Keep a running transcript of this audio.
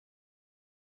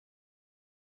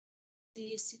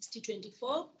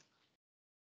C6024,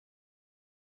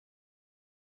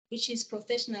 which is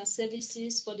professional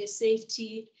services for the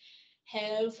safety,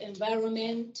 health,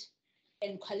 environment,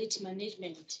 and quality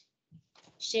management.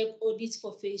 Shape audits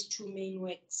for phase 2 main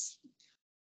works.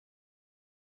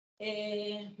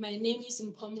 My name is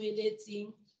Mpomwele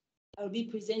Tsing. I'll be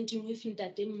presenting with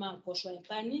Ntate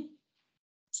Makoshwaipani.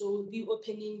 So we'll be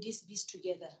opening this beast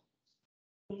together.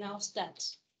 We'll now start.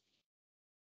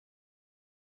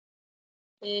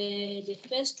 The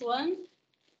first one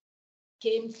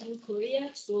came through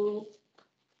Korea, so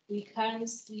we can't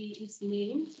see its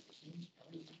name.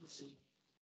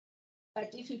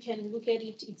 But if you can look at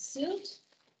it, it's sealed.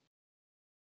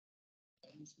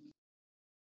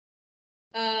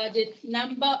 The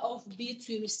number of bids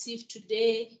we received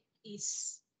today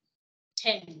is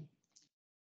 10.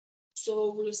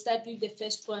 So we'll start with the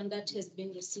first one that has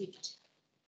been received.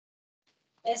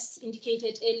 As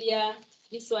indicated earlier,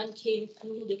 this one came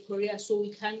through the courier, so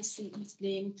we can't see its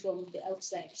name from the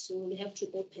outside. So we have to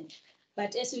open.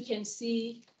 But as you can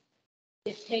see,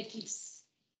 the pack is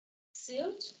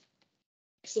sealed.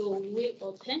 So we'll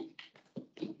open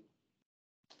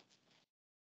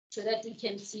so that we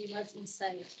can see what's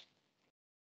inside.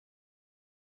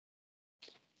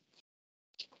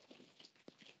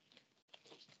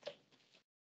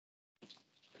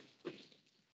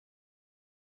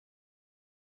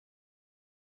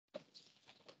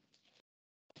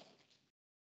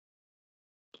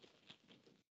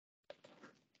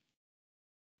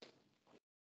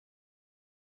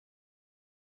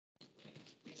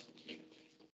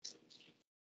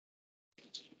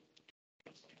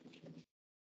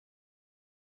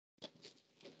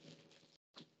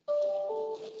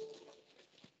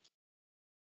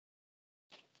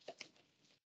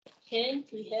 Okay,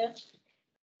 we have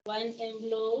one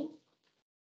envelope,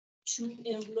 2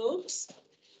 envelopes.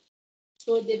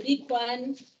 So the big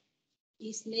one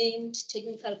is named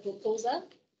technical proposal.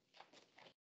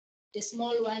 The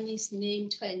small one is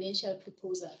named financial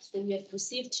proposal. So we have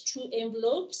received 2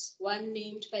 envelopes, one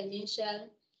named financial,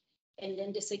 and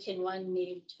then the second one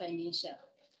named financial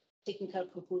technical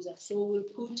proposal. So we'll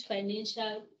put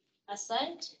financial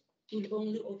aside. We'll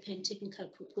only open technical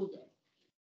proposal.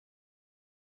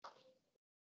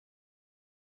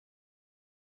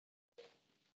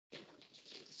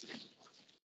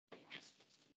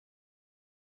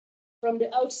 From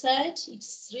the outside,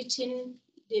 it's written,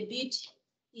 the bid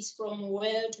is from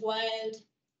Worldwide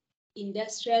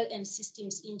Industrial and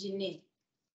Systems Engineer.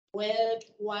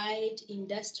 Worldwide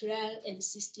Industrial and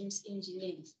Systems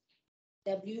Engineers.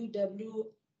 WWYs.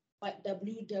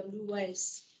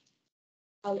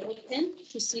 I'll open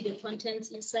to see the contents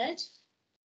inside.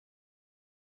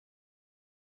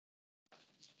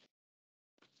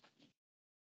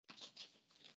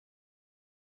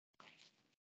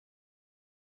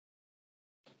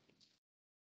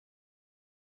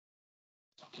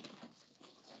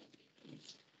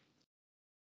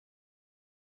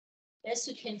 As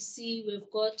you can see, we've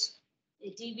got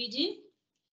a DVD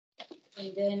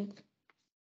and then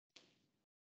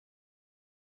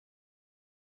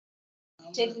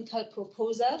technical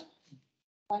proposal,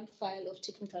 one file of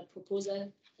technical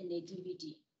proposal and a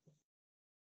DVD.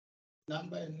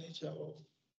 Number and nature of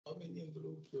how many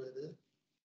envelopes were there?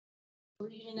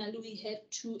 Originally, we had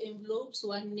 2 envelopes,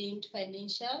 one named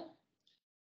financial.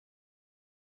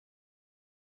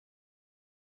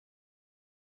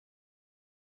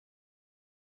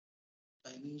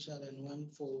 Financial and one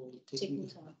for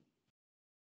technical.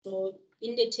 So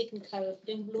in the technical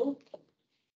envelope,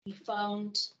 we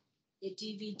found a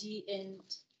DVD and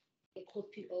a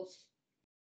copy of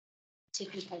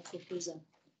technical proposal.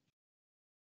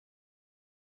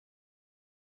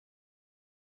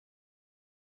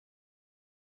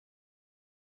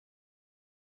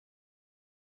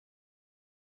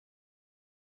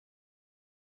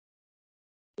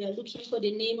 We are looking for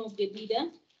the name of the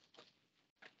bidder.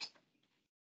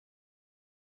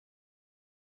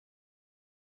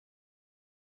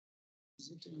 Is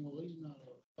it an original?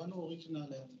 One original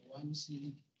and one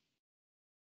C.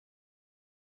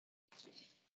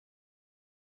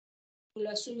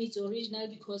 We'll assume it's original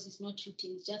because it's not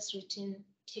written, it's just written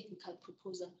technical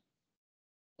proposal.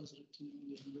 Was written in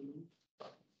the envelope.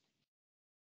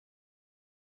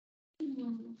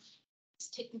 It's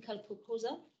technical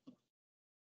proposal.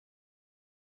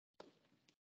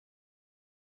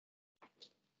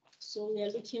 So we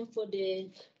are looking for the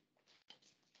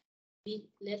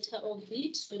letter of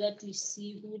bid so that we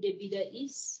see who the bidder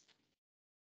is.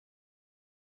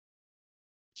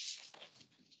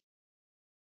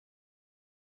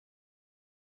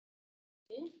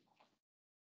 Okay.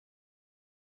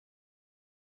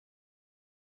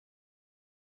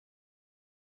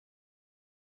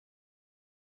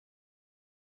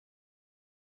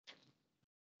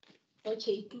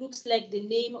 Okay, it looks like the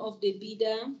name of the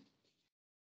bidder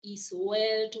is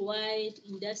Worldwide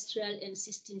Industrial and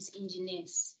Systems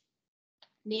Engineers.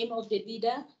 Name of the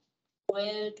bidder,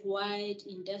 Worldwide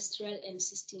Industrial and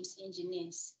Systems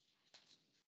Engineers.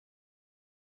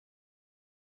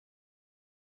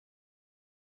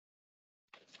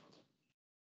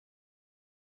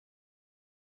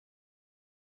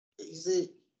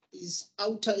 Is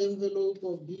outer envelope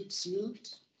of bid sealed?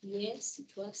 Yes,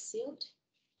 it was sealed.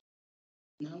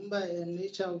 Number and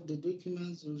nature of the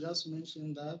documents, we just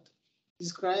mentioned that.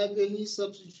 Describe any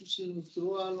substitution,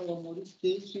 withdrawal, or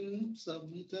modification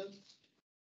submitted.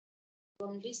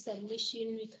 From this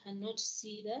submission, we cannot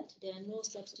see that there are no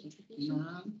substitutions.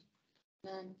 None.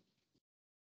 None.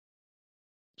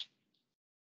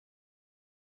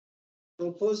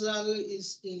 Proposal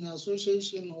is in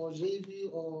association or JV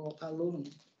or alone.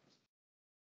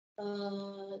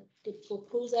 The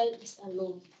proposal is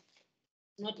alone,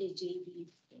 not a JV.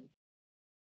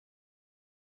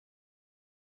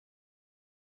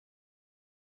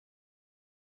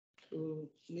 So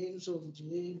names of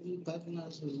JV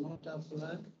partners will not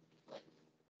apply.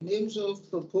 Names of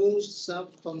proposed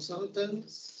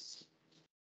sub-consultants.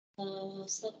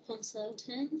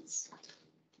 Sub-consultants.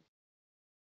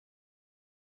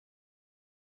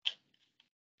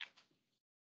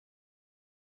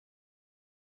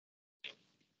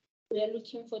 We are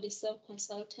looking for the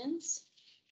sub-consultants.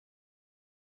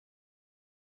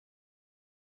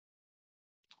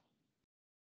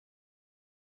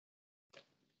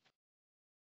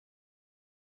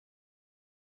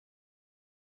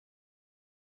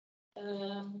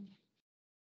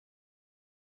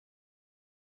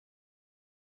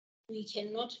 We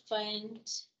cannot find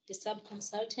the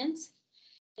sub-consultants.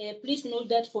 Please note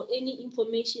that for any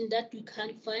information that we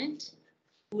can't find,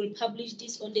 we'll publish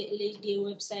this on the LHDA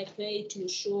website where it will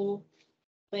show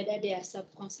whether they are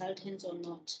sub-consultants or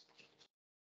not.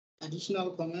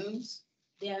 Additional comments?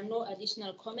 There are no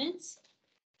additional comments.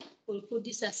 We'll put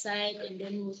this aside and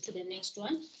then move to the next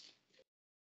one.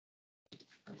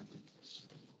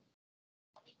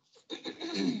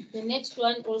 The next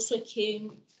one also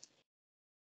came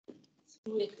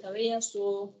through a career,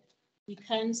 so we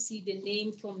can't see the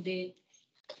name from the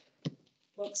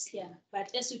box here.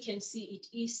 But as you can see, it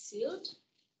is sealed.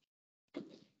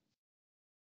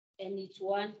 And it's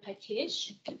one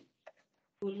package.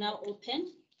 We'll now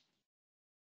open.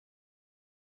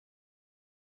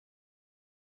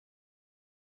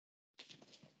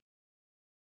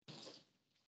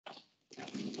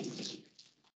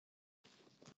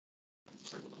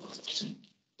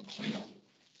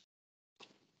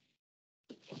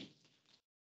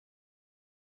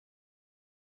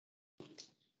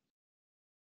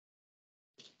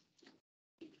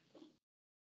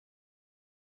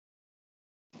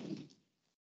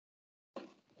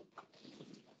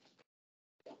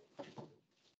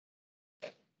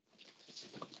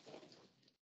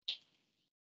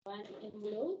 One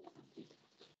envelope.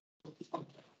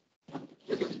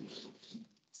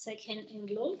 Second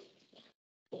envelope.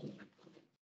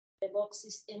 The box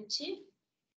is empty.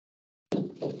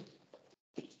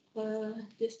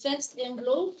 The first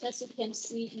envelope, as you can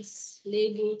see, is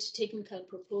labeled technical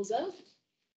proposal.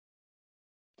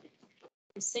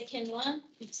 The second one,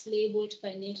 it's labeled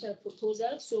financial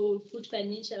proposal. So we'll put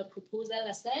financial proposal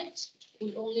aside.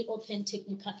 We'll only open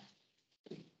technical.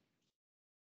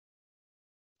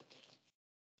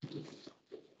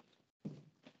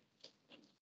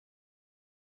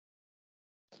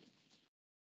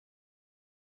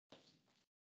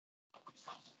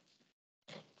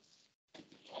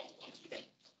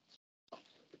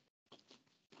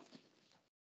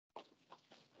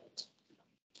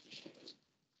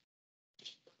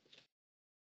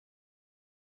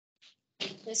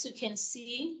 As you can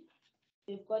see,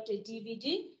 we've got a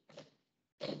DVD.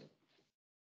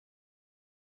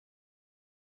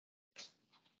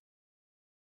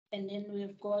 And then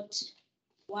we've got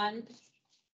one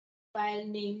file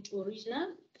named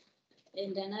original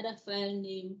and another file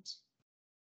named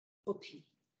copy.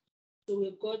 So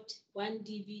we've got one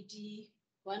DVD,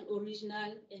 one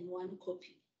original, and one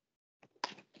copy.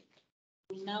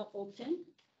 We now open.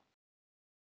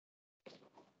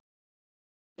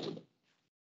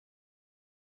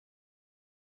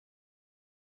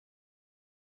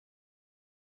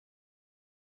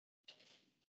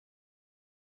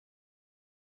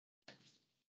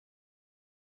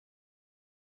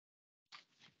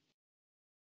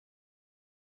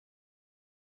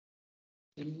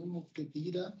 The name of the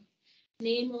bidder.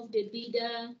 Name of the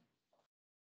bidder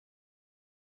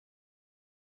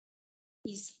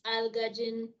is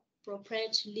Algagen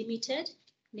Proprietary Limited.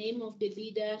 Name of the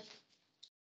bidder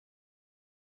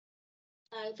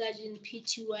Algagen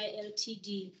Pty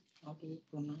Ltd. How do you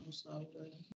pronounce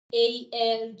Algagen? Algagen.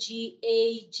 ALG.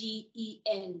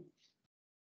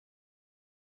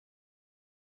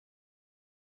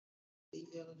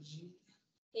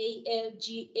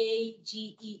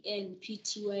 Algagen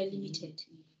Pty Limited.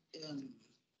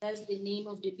 That's the name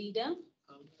of the bidder.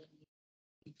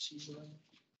 Pty.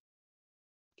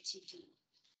 Ltd.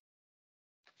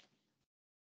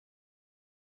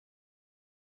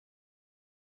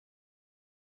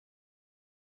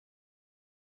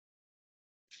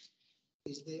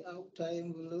 Is the outer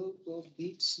envelope of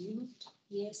bid sealed?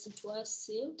 Yes, it was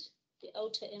sealed. The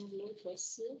outer envelope was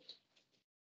sealed.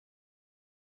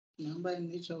 Number and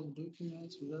nature of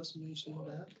documents, we just mentioned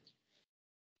that.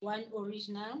 One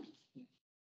original,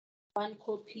 one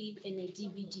copy, and a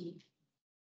DVD.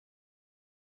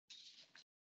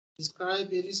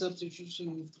 Describe any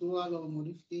substitution, withdrawal, or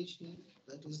modification.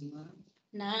 That is none.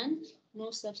 None,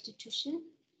 no substitution,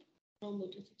 no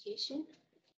modification.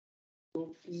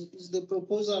 Is the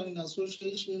proposal in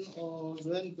association or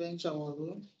joint venture or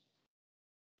loan?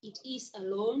 It is a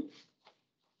loan.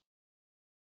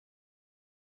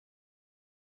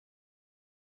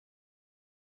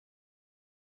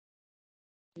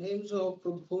 Names of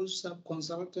proposed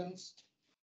sub-consultants.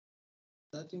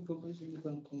 That information you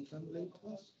can confirm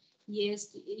later. Yes,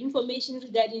 the information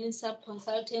regarding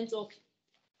sub-consultants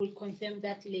will confirm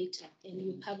that later and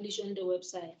you publish on the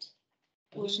website.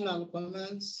 Additional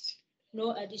comments?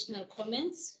 No additional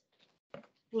comments.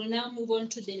 We'll now move on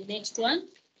to the next one.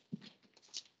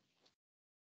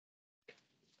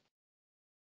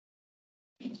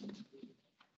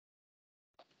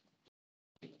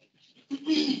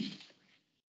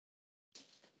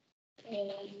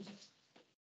 And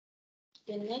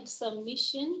the next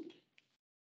submission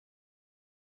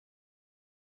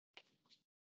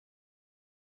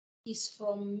is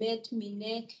from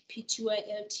Medminek Pty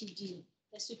Ltd.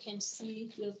 As you can see,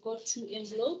 we've got two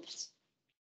envelopes.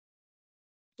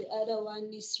 The other one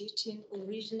is written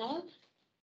original,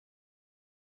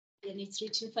 and it's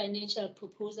written financial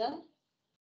proposal.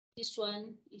 This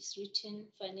one is written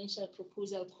financial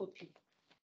proposal copy.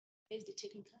 Here's the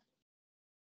technical.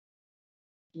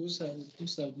 Those are the two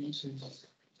submissions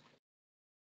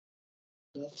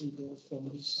that we got from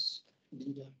this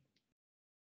leader.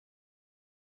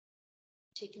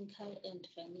 Technical and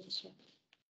financial.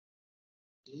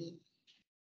 Okay.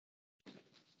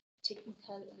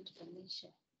 Technical and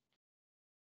financial.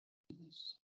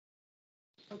 Yes.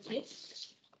 Okay.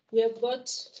 We have got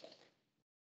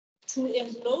two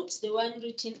envelopes, the one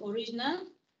written original,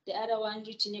 the other one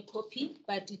written a copy,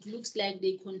 but it looks like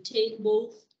they contain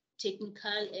both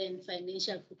technical and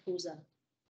financial proposal.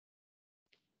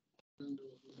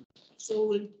 So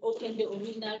we'll open the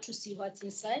original to see what's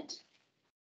inside.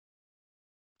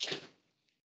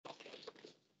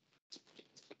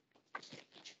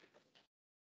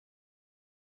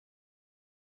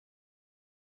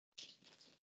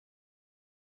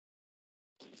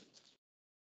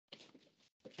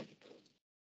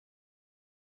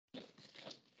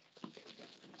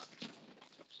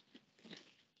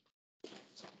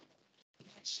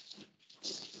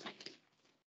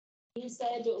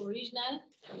 Inside the original,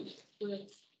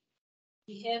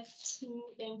 we have two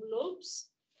envelopes,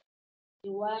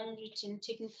 the one written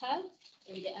technical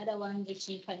and the other one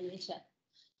written financial.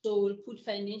 So we'll put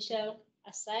financial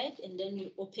aside and then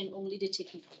we'll open only the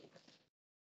technical.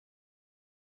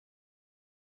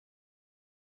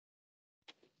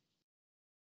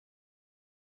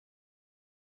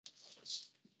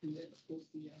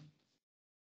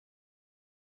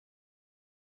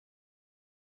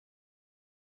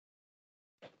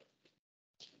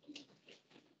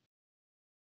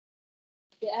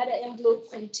 The other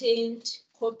envelope contained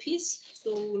copies,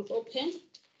 so we'll open.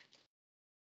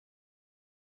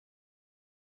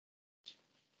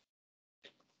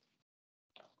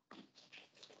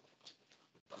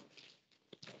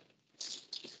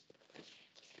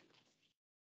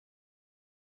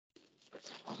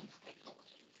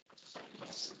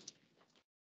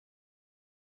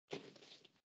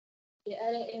 The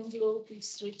other envelope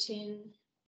is written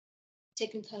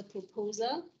technical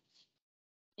proposal,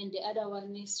 and the other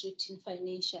one is written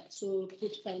financial. So we'll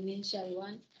put financial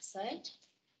one aside.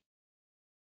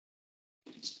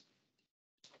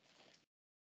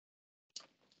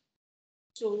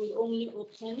 So we'll only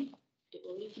open the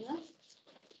original.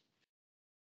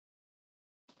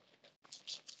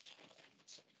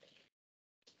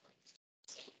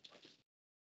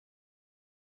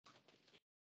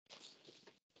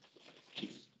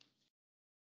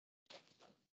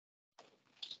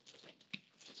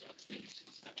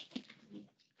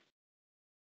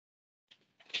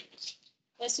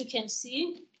 As you can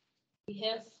see, we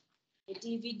have a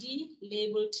DVD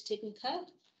labeled technical,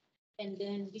 and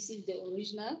then this is the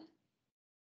original.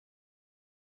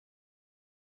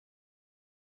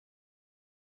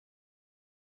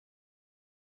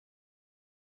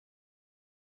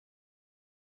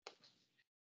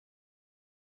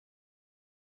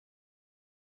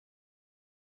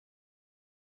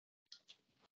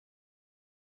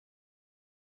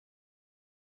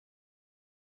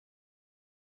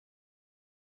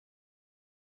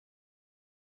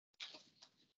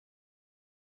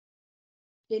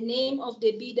 The name of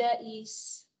the bidder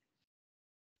is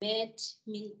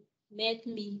Metminek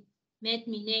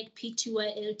Pty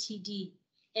Ltd.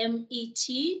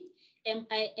 METMINEC.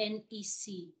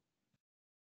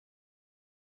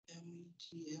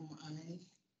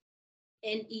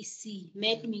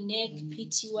 Metminek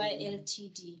Pty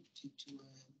Ltd.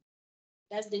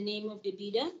 That's the name of the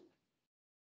bidder.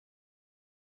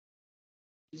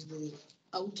 Is the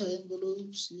outer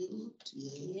envelope sealed?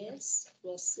 Yeah. Yes,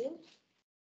 was sealed.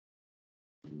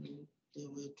 There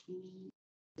were two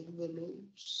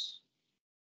envelopes.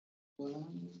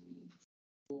 One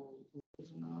for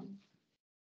original.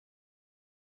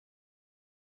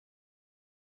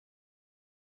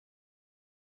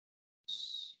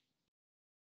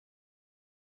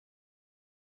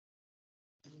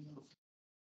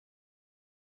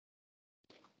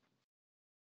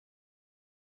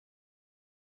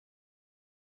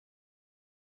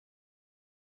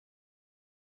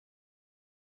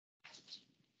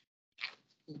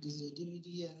 It is a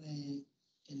DVD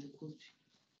and a copy.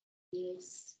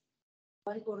 Yes,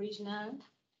 one original,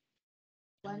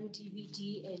 one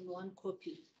DVD, and one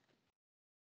copy.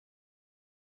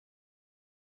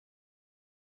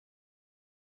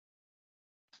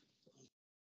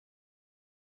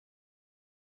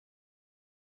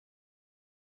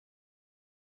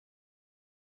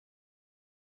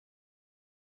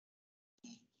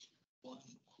 One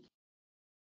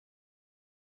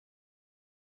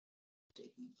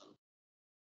technical.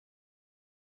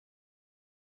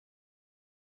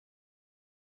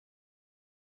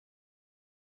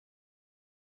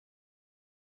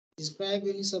 Describe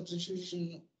any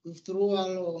substitution,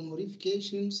 withdrawal, or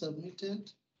modification submitted.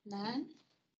 None.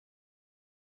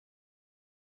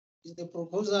 Is the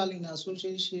proposal in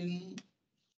association,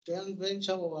 joint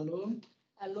venture, or alone?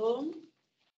 Alone.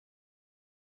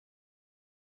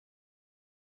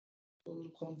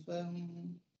 Will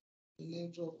confirm the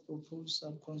names of proposed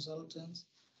sub-consultants.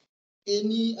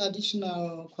 Any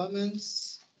additional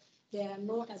comments? There are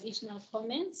no additional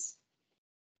comments.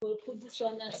 We'll put this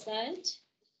one aside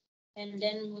and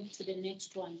then move to the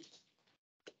next one.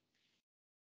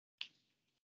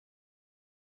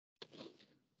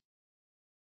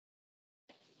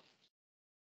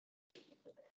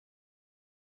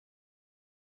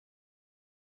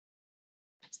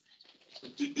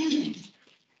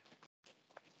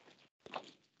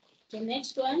 The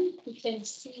next one, you can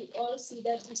all see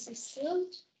that this is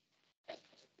sealed.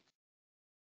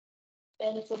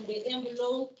 And from the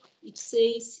envelope, it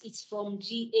says it's from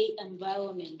GA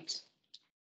Environment.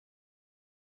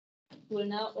 We'll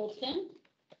now open.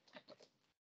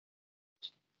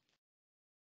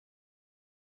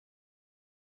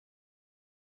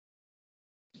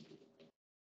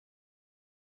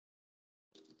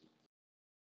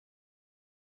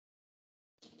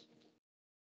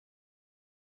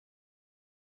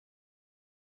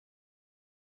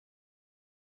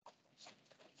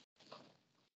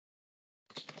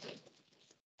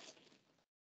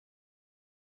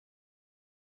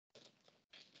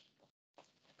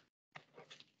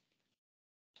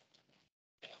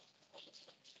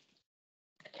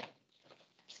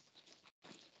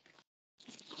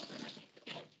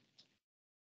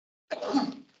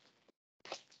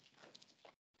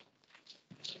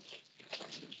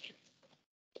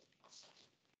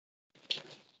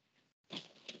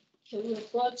 So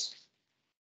we've got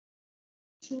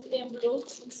two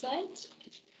envelopes inside.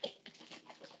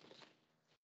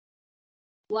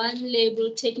 One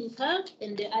labeled technical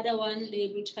and the other one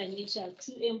labeled financial.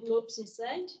 Two envelopes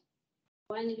inside.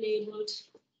 One labeled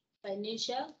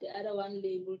financial, the other one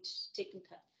labeled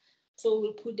technical. So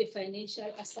we'll put the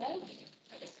financial aside.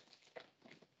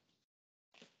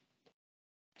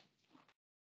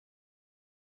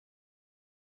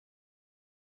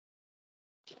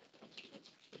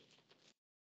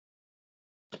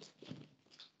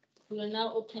 We will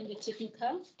now open the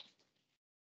technical.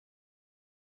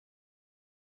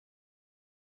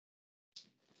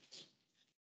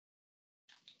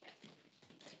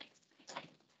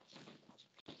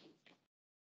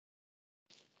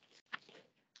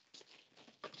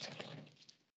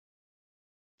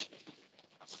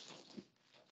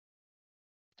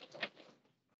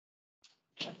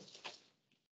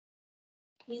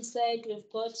 Inside,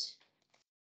 we've got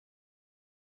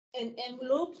an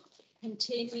envelope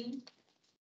containing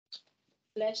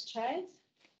flash drive.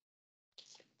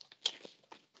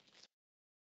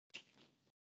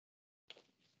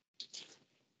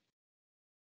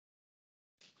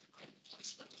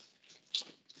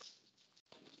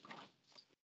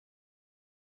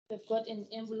 We've got an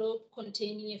envelope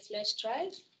containing a flash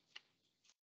drive.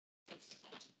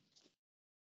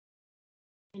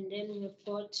 And then we've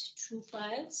got 2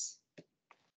 files.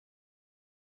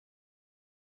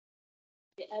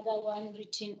 The other one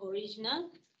written original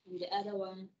and the other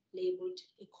one labeled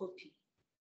a copy.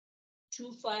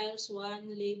 2 files, one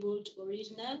labeled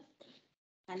original,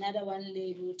 another one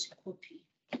labeled copy.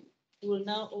 We will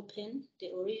now open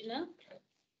the original.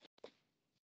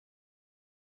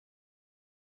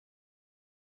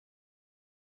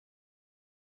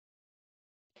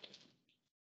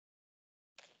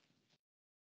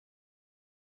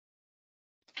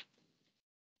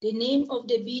 The name of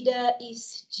the bidder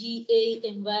is GA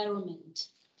Environment.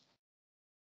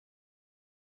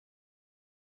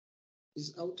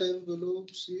 Is outer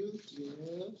envelope sealed?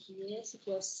 Yes. Yes, it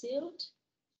was sealed.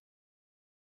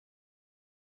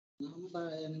 Number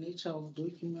and nature of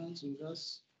documents, we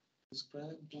just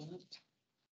described that.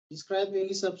 Describe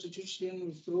any substitution,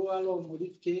 withdrawal, or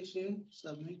modification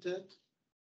submitted.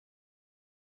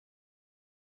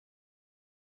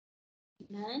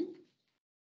 None.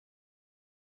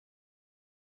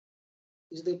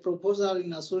 Is the proposal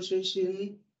in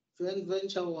association, joint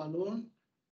venture, or alone?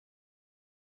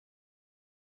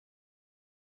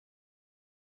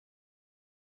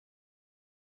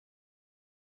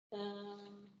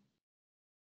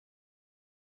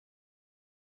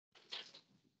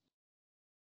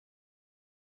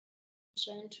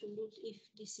 Trying to look if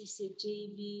this is a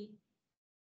JV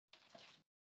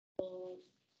or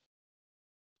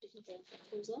technical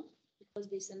proposal, because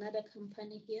there's another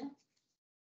company here.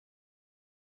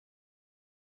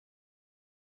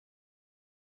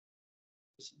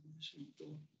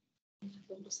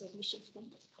 From the submission form.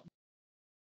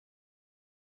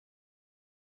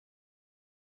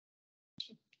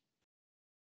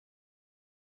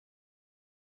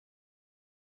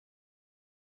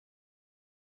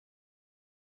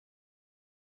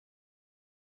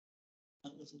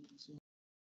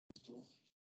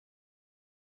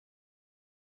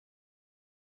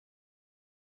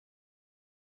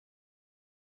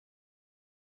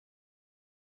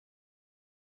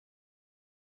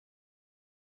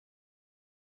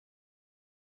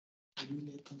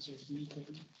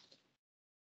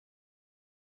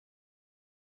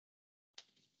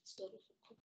 Sorry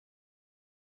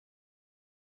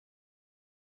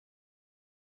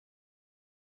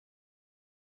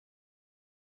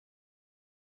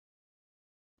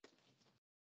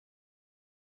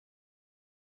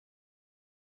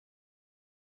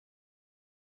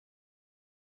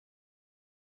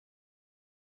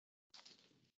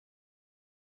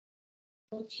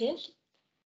for okay.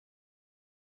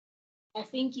 I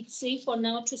think it's safe for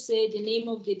now to say the name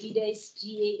of the bidder is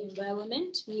GA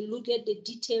Environment. We'll look at the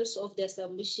details of the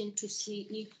submission to see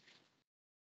if,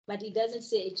 but it doesn't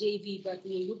say a JV, but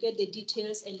we'll look at the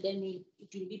details and then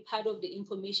it will be part of the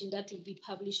information that will be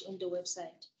published on the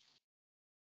website.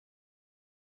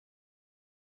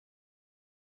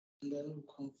 And then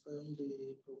we'll confirm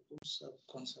the proposed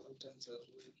sub-consultants as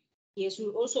well. Yes,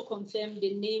 we'll also confirm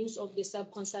the names of the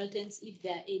sub-consultants if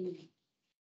there are any.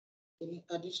 Any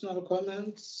additional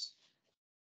comments?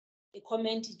 A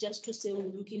comment is just to say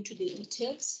we'll look into the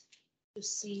details to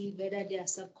see whether they are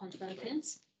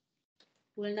sub-consultants.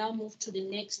 We'll now move to the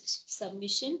next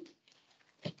submission.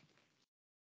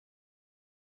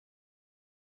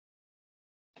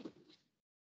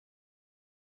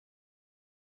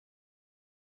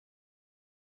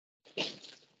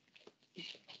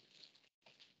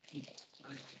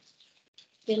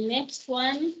 The next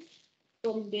one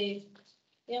from the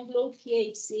envelope here,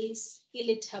 it says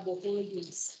Iletabo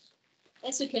Holdings.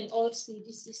 As you can all see,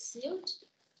 this is sealed.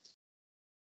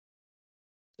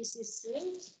 This is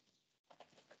sealed.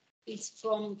 It's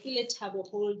from Iletabo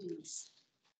Holdings.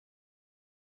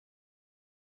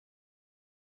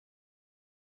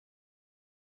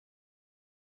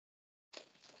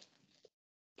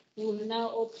 We will now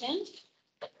open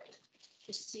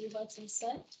to see what's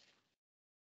inside.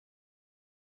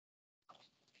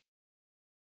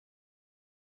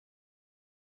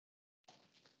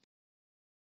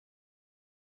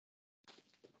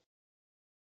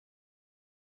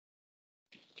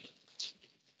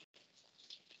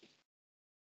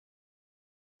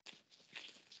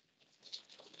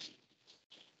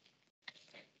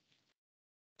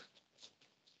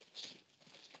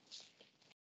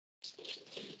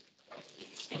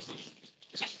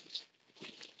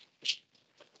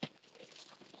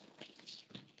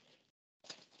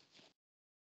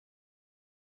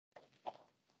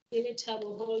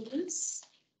 Tabo Holdings.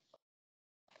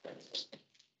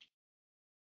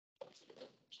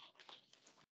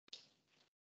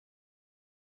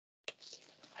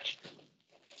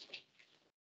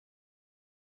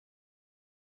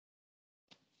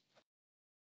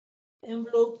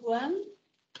 Envelope 1,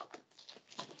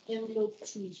 envelope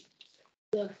 2.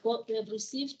 We have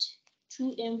received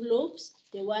 2 envelopes,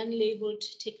 the one labeled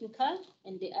technical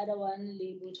and the other one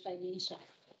labeled financial.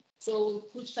 So we'll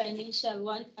put financial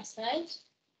one aside.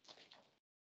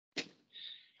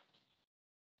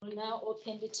 We'll now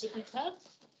open the technical.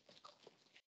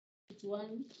 Put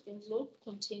one envelope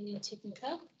containing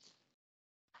technical.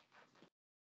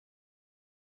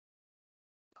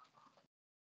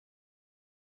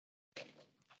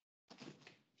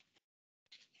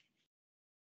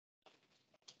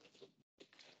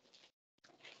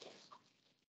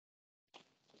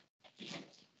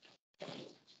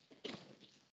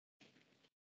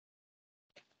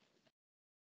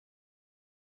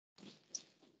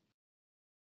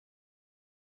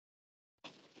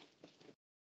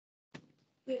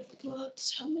 We've got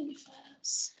how many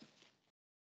files?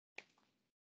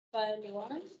 File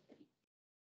 1,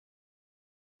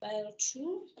 file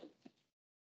 2,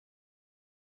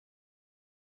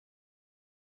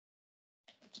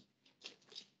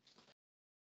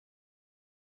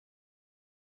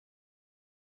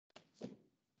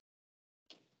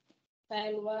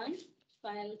 file 1,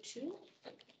 file 2,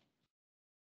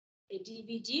 a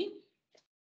DVD,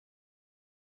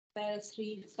 file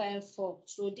 3, file 4.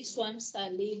 So these ones are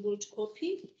labeled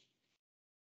copy.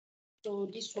 So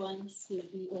this one will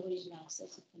be original, as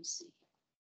you can see.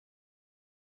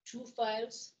 2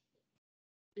 files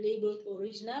labeled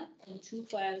original and 2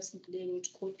 files labeled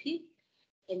copy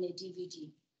and a DVD.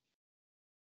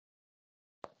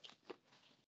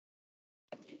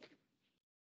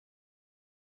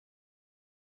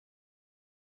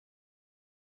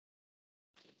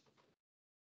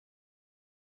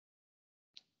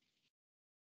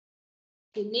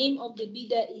 The name of the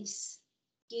bidder is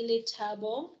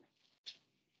Tabo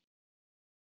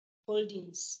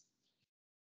Holdings.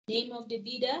 Name of the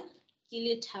bidder,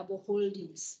 Tabo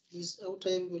Holdings. Is outer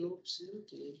envelope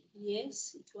sealed?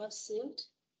 Yes, it was sealed.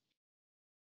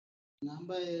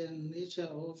 Number and nature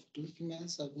of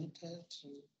documents submitted.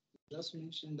 Just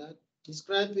mention that.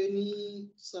 Describe any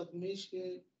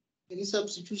submission, any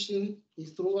substitution,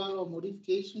 withdrawal, or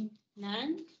modification.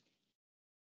 None.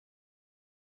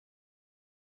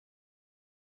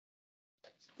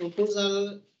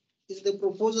 Proposal, is the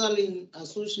proposal in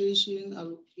association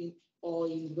or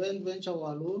in joint venture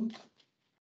or alone?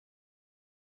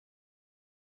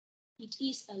 It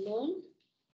is alone.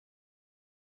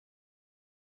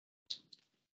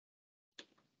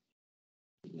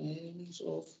 Names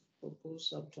of proposed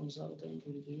sub-consultant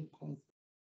will be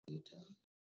completed.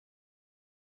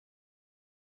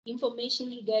 Information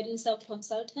regarding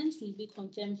sub-consultants will be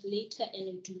confirmed later and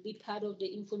it will be part of the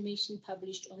information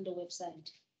published on the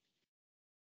website.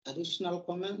 Additional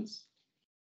comments?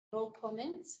 No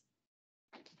comments.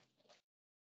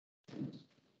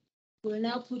 We'll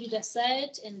now put it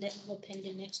aside and then open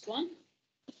the next one.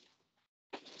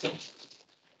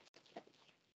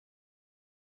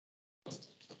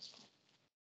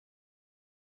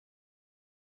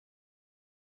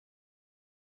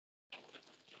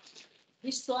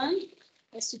 This one,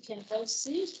 as you can all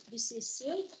see, this is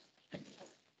sealed.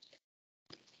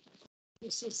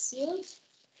 This is sealed.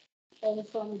 And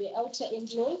from the outer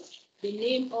envelope, the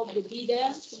name of the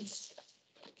bidder is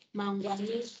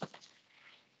Mangwani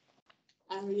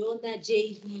Ariona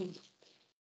JV.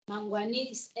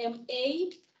 Mangwani is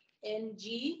MANGWANE.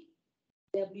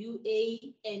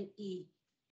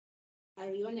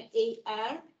 Ariona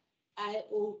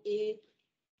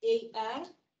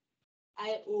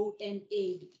ARIONA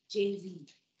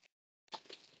JV.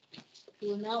 We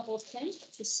will now open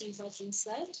to see what's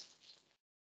inside.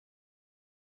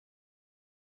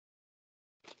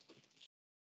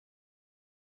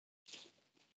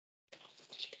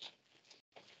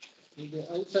 The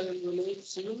outer envelope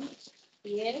sealed?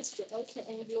 Yes, the outer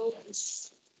envelope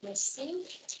is sealed.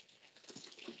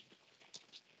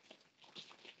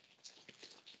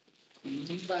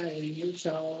 By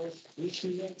mutual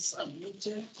documents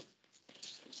submitted.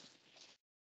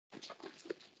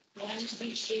 One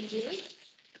big envelope.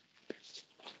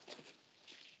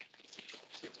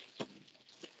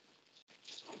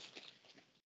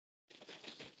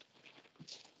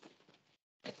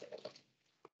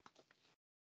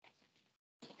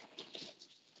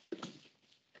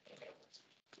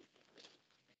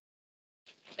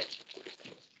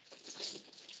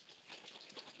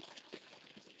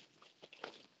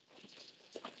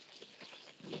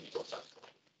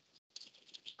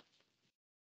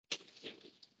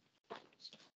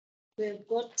 We've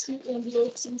got 2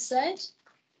 envelopes inside.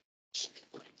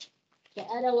 The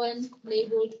other one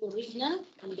labeled original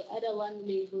and the other one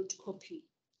labeled copy.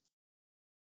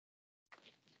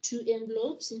 2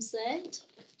 envelopes inside.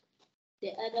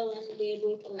 The other one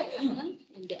labeled original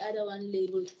and the other one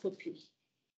labeled copy.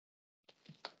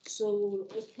 So we'll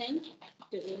open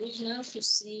the original to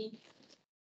see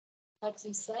what's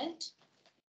inside.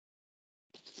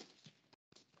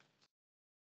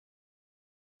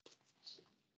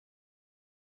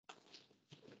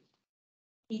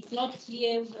 It's not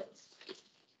clear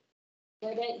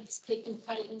whether it's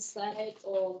technical inside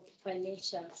or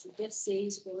financial. So it just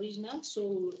says original, so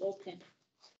we'll open.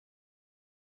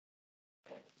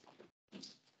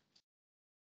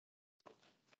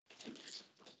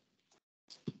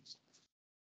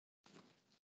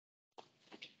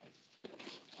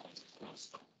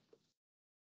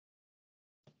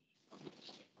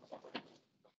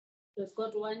 We've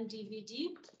got 1 DVD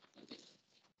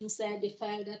inside the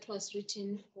file that was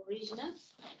written original.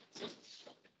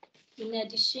 In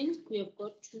addition, we have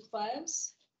got 2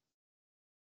 files.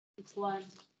 It's one.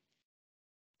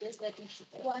 Just that it's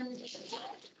one.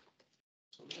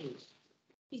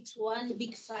 It's one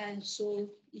big file, so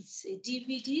it's a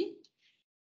DVD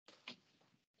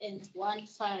and 1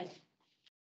 file.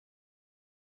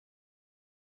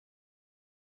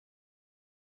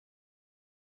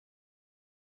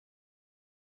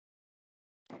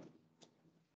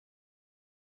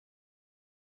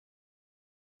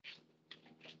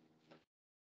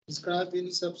 Describe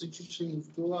any substitution,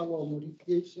 withdrawal, or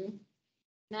modification.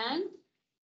 None.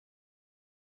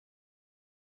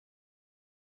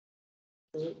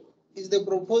 Is the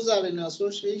proposal an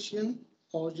association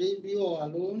or JV or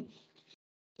alone?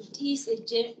 It is a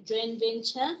joint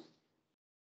venture.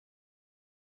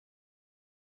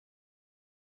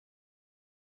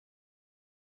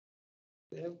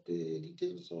 We have the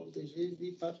details of the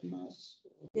JV partners.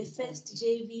 The first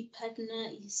JV partner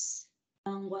is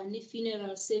Mangwani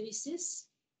Funeral Services.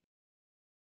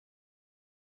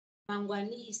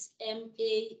 Mangwani is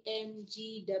M-A-N-G-W-A-N-E,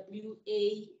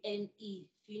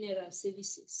 Funeral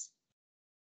Services.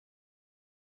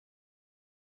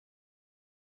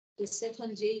 The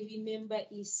second JV member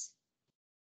is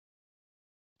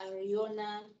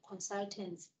Ariona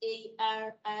Consultants,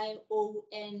 A-R-I-O-N-A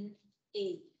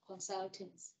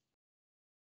Consultants.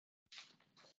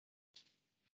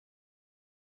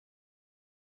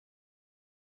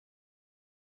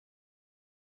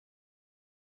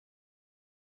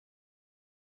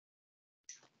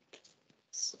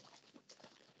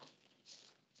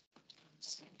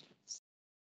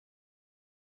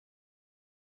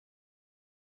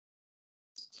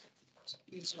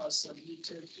 This was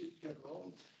submitted to the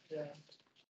role. Yeah.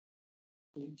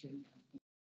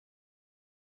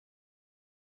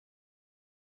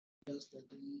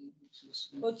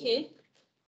 Okay.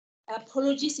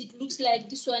 Apologies, it looks like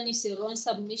this one is a wrong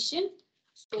submission.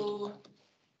 So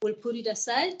we'll put it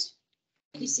aside.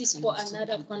 This is for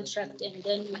another contract and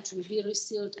then it will be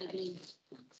resealed again.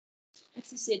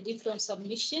 This is a different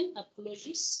submission.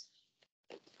 Apologies.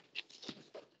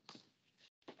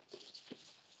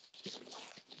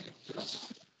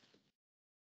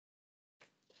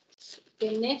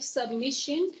 The next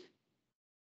submission.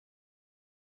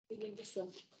 Even this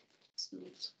one.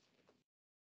 It's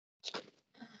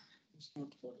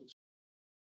not for this.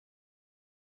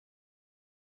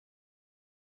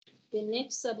 The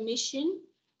next submission.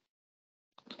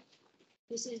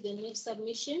 This is the next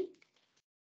submission.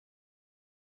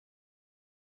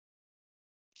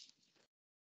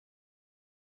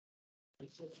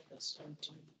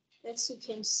 As you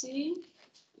can see,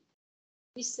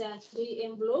 these are 3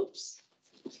 envelopes.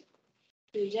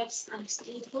 We just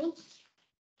unstaple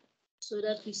so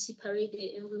that we separate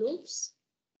the envelopes.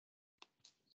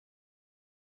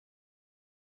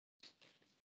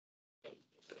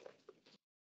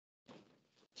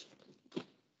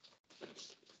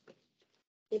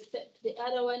 The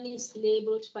other one is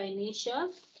labeled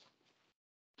financial.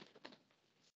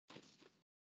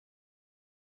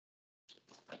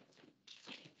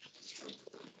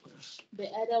 The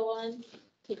other one,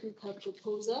 technical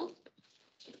proposal.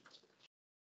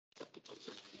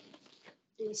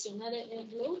 There's another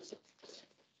envelope.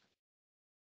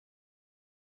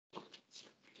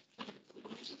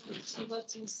 Let's see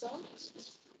what's inside.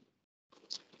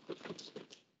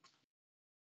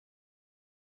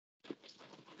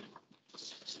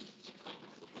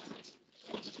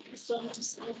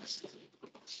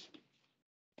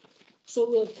 So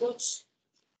we've got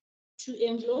 2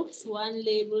 envelopes, one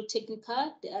labeled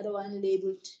technical, the other one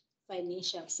labeled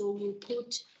financial. So we'll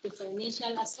put the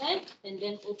financial aside and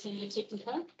then open the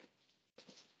technical.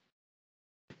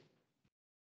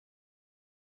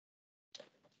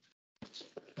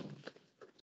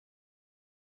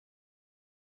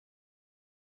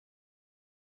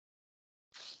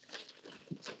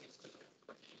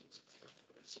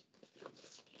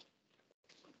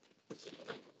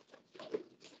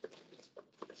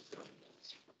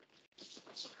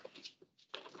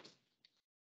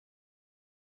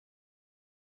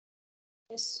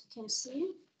 As you can see,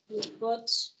 we've got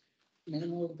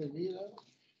name of the leader,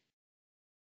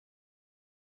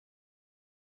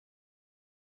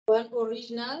 one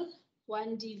original,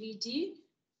 one DVD,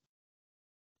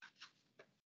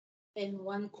 and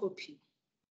one copy.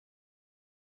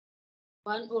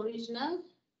 One original,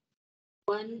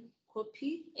 one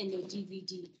copy, and a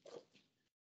DVD.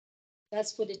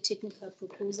 That's for the technical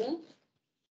proposal.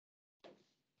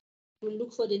 We'll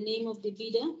look for the name of the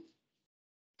bidder.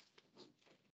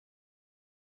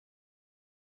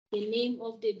 The name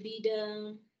of the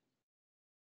bidder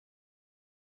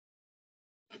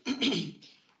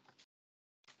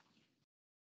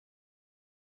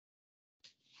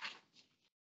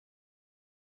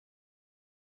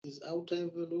is outer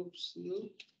envelope sealed.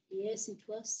 yes, it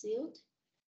was sealed.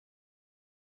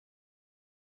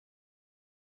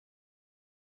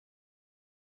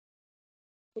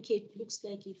 Okay, it looks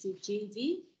like it's a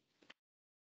JV.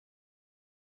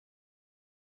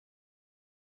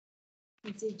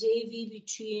 It's a JV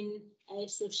between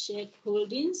ISOSHEC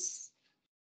Holdings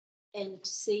and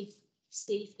Safe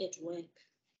at Work.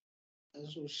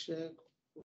 ISOSHEC.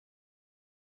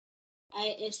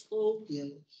 ISO.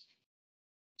 Yes.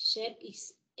 SHEC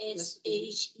is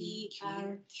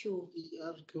SHERQ.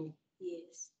 ERQ.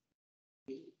 Yes.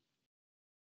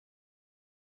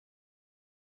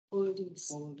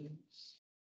 Holdings.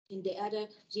 And the other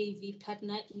JV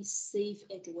partner is Safe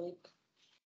at Work.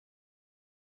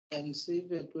 And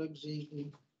Safe at Work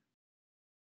JV.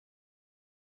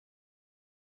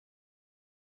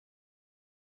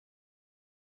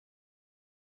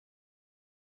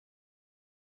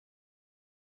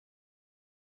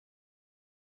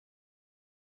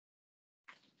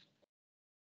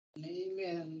 Name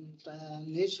and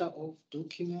nature of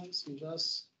documents, you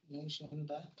just mentioned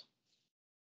that.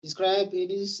 Describe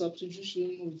any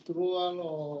substitution, withdrawal,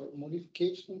 or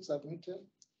modification submitted.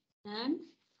 None.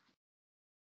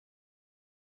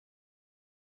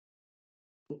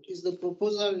 Is the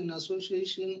proposal in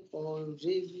association or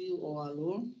JV or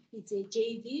alone? It's a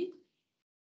JV.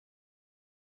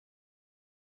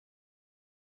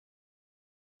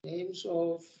 Names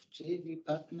of JV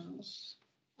partners.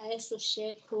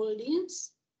 ISOSHEC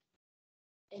Holdings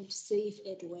and Safe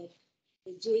at Work.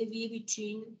 The JV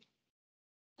between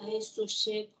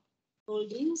ISOSHEC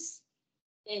Holdings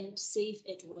and Safe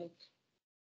at Work.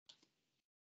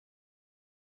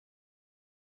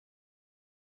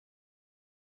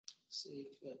 Safe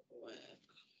at Work.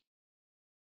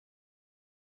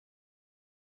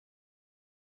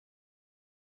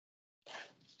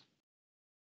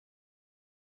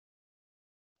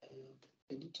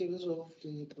 The details of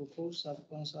the proposed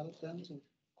sub-consultants.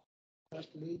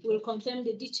 We'll confirm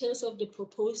the details of the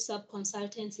proposed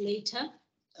sub-consultants later.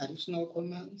 Additional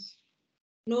comments?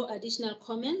 No additional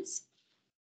comments.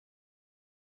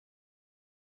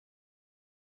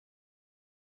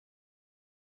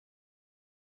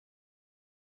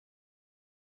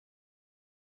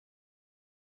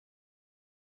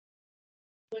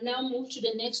 We'll now move to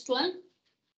the next one.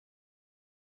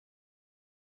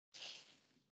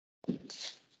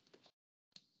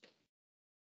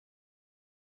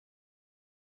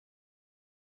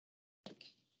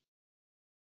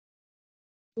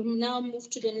 We'll now move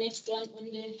to the next one on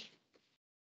the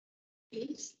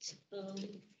list.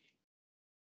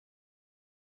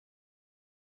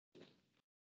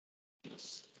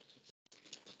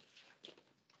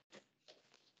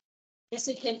 As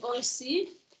you can all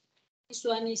see, this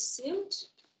one is sealed.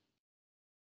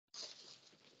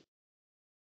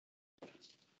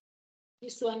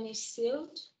 This one is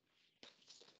sealed.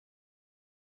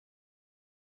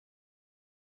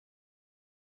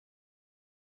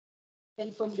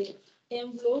 And from the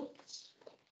envelope,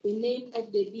 the name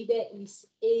of the bidder is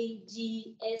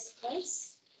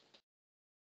AGSS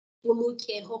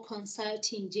Ulukeho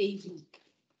Consulting JV.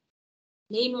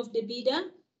 Name of the bidder,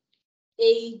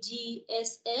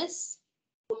 AGSS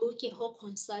Ulukeho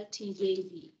Consulting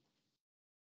JV.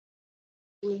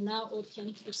 We'll now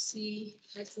open to see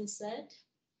what's inside.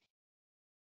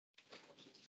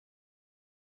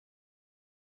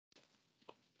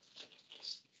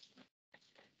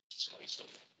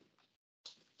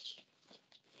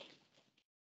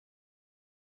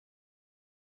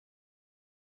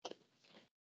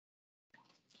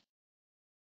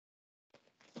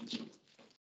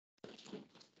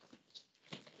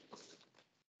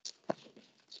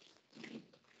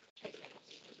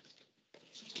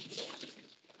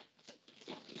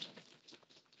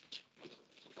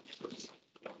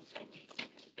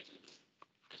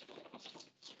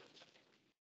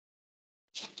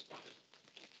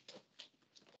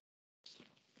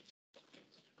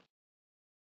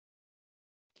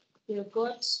 We have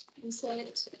got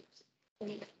inside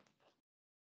an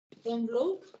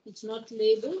envelope, it's not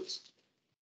labeled.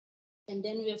 And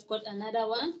then we have got another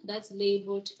one that's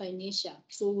labeled financial.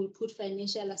 So we'll put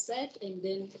financial aside, and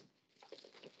then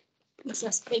we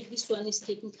suspect this one is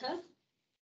technical.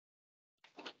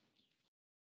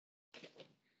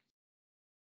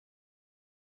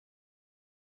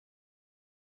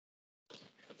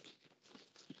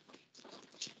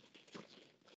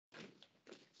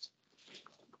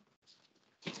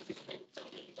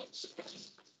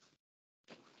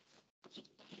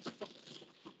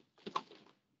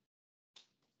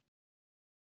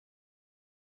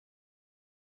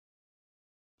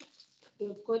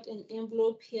 We've got an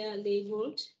envelope here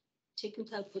labeled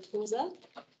technical proposal.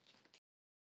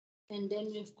 And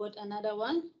then we've got another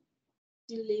one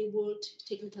still labeled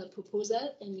technical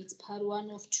proposal, and it's part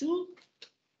 1 of 2.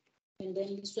 And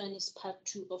then this one is part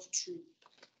 2 of 2.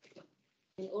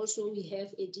 And also we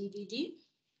have a DVD.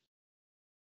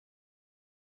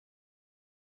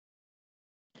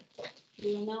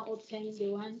 We will now open the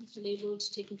one labeled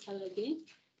technical again.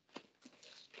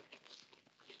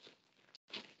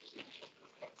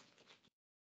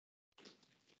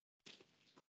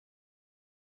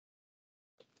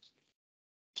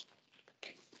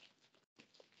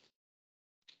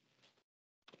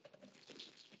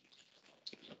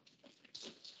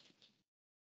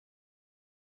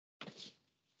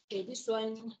 Okay, this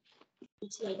one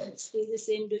looks like it's still the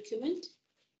same document.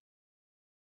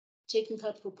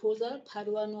 Technical proposal, part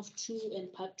 1 of 2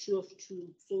 and part 2 of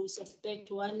 2. So we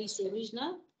suspect one is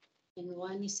original and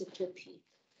one is a copy.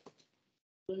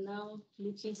 We'll now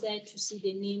look inside to see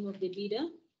the name of the bidder.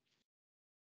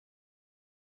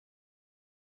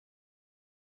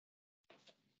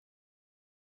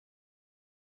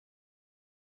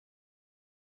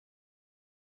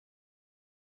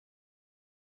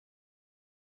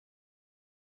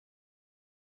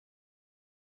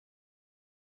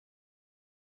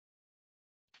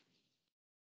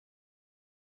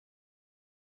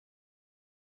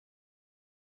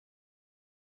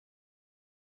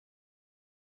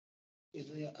 Is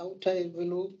the outer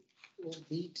envelope or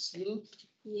bid sealed?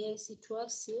 Yes, it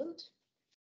was sealed.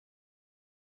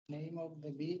 Name of the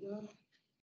bidder?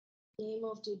 Name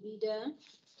of the bidder.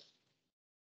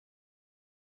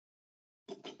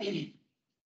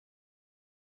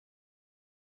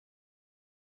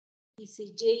 It's a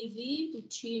JV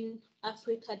between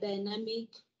Africa Dynamic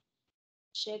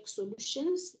Check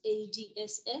Solutions,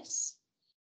 ADSS,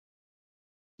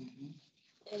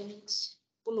 and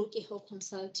Polokeho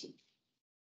Consulting.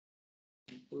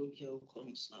 Polokeho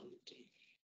Consulting.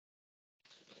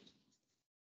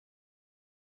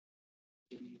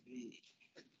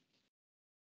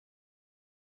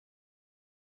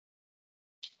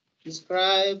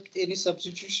 Describe any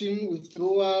substitution,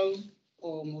 withdrawal,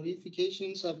 or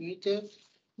modification submitted.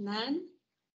 None.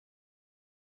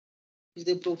 Is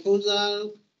the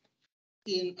proposal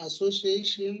in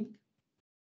association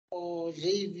or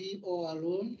JV or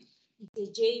alone? It's a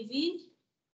JV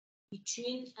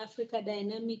between Africa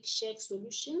Dynamic Check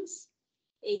Solutions,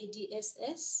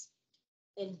 ADSS,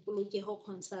 and Polokeho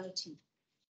Consulting.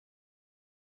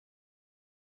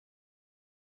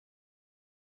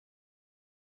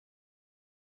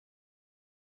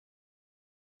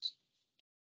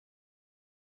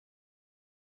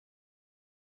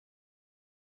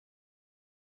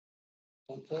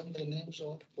 Confirm the names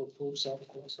of proposal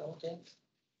consultants.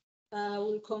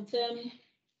 We'll confirm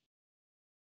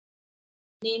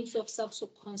names of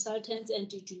sub-consultants,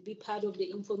 and it will be part of the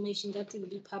information that will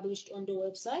be published on the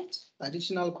website.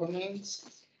 Additional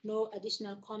comments? No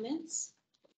additional comments.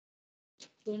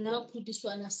 We'll now put this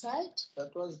one aside.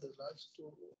 That was the last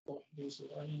two. Oh, this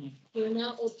one. We'll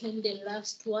now open the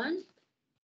last one.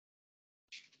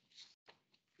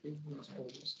 The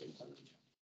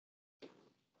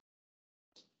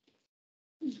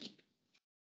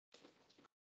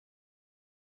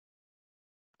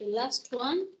last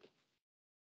one.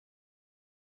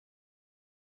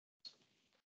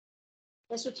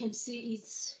 As you can see,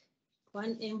 it's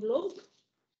one envelope,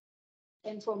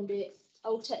 and from the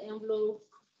outer envelope,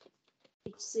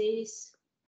 it says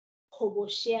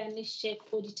Koboshiani Check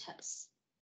Auditors.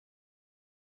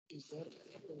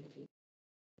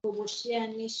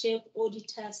 Koboshiani Check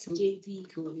Auditors JV.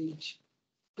 QH.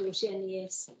 Koboshiani,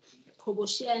 yes.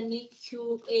 Koboshiani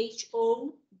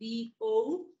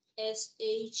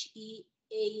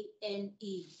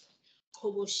QHOBOSHEANE.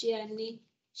 Koboshiani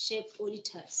Check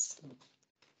Auditors.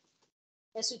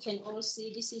 As you can all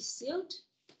see, this is sealed.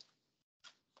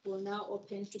 We'll now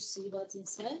open to see what's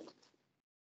inside.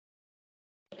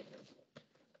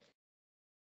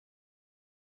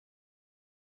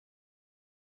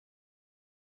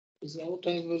 Is the outer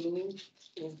envelope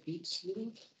of bit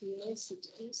sealed? Yes, it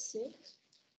is safe.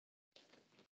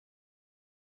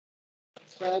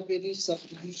 Describe any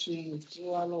substitution,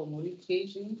 withdrawal, or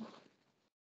modification.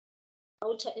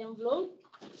 Outer envelope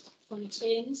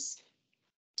contains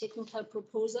technical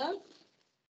proposal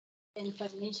and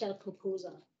financial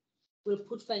proposal. We'll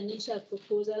put financial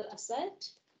proposal aside.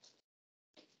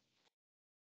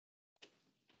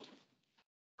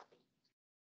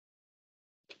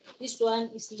 This one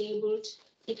is labeled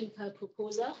technical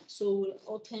proposal, so we'll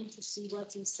open to see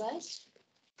what's inside.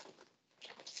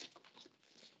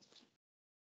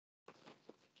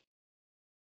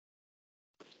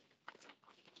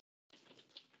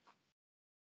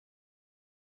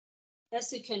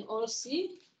 As you can all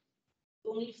see,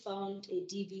 we only found a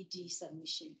DVD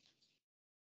submission.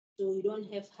 So we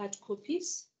don't have hard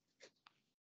copies.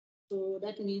 So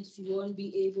that means you won't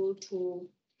be able to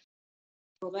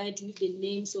provide you the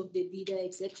names of the bidder,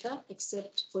 etc.,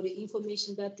 except for the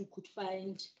information that you could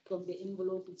find from the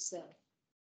envelope itself.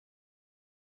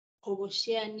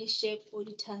 Koboshiani Chef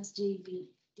Auditors JV.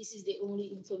 This is the only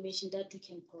information that we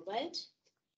can provide.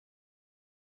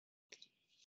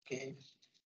 Okay.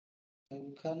 And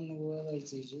we can't know whether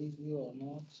it's a JV or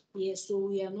not. Yes, so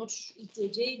we are not, it's a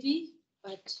JV,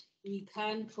 but we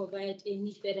can't provide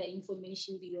any further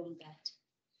information beyond that.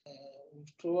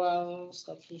 Withdrawal,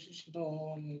 substitution,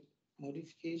 or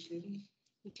modification.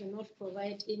 We cannot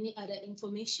provide any other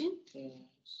information. Yes.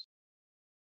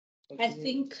 I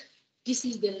think this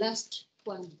is the last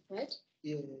one, right?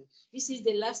 Yes. This is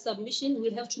the last submission.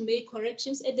 We'll have to make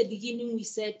corrections. At the beginning, we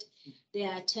said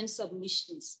there are 10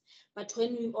 submissions. But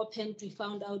when we opened, we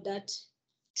found out that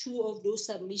 2 of those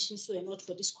submissions were not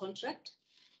for this contract.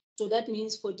 So that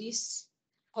means for this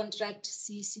contract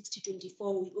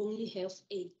C6024, we only have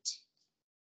 8.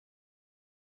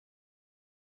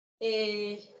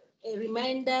 A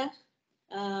reminder,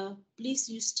 please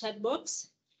use chat box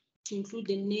to include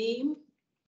the name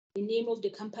of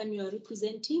the company you are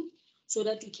representing, so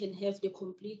that we can have the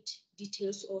complete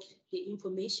details of the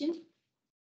information.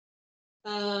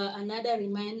 Another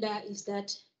reminder is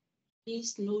that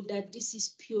please note that this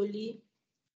is purely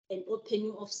an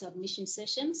opening of submission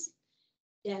sessions.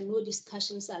 There are no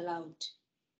discussions allowed.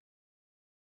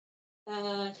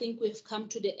 I think we've come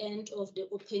to the end of the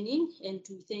opening, and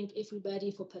to thank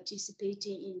everybody for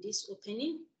participating in this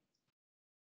opening.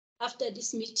 After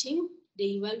this meeting,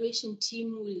 the evaluation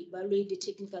team will evaluate the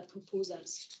technical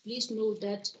proposals. Please note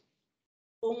that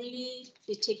only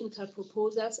the technical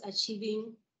proposals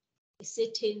achieving a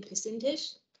certain percentage,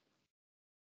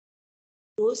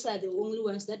 those are the only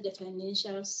ones that the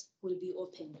financials will be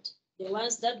opened. The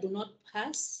ones that do not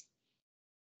pass,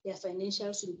 their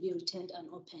financials will be returned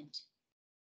unopened.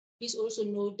 Please also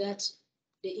note that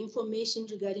the information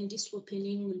regarding this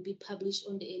opening will be published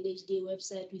on the LHDA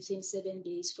website within 7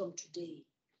 days from today.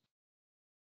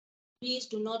 Please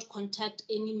do not contact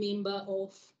any member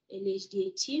of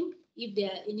LHDA team. If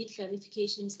there are any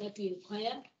clarifications that we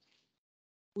require,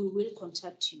 we will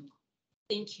contact you.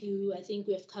 Thank you. I think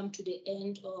we have come to the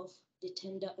end of the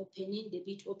tender opening, the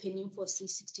bid opening for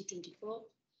C6024.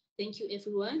 Thank you,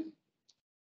 everyone.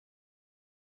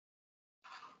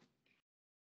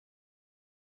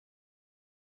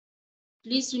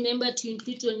 Please remember to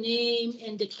include your name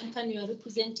and the company you are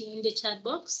representing in the chat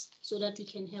box so that we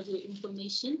can have your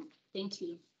information. Thank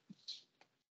you.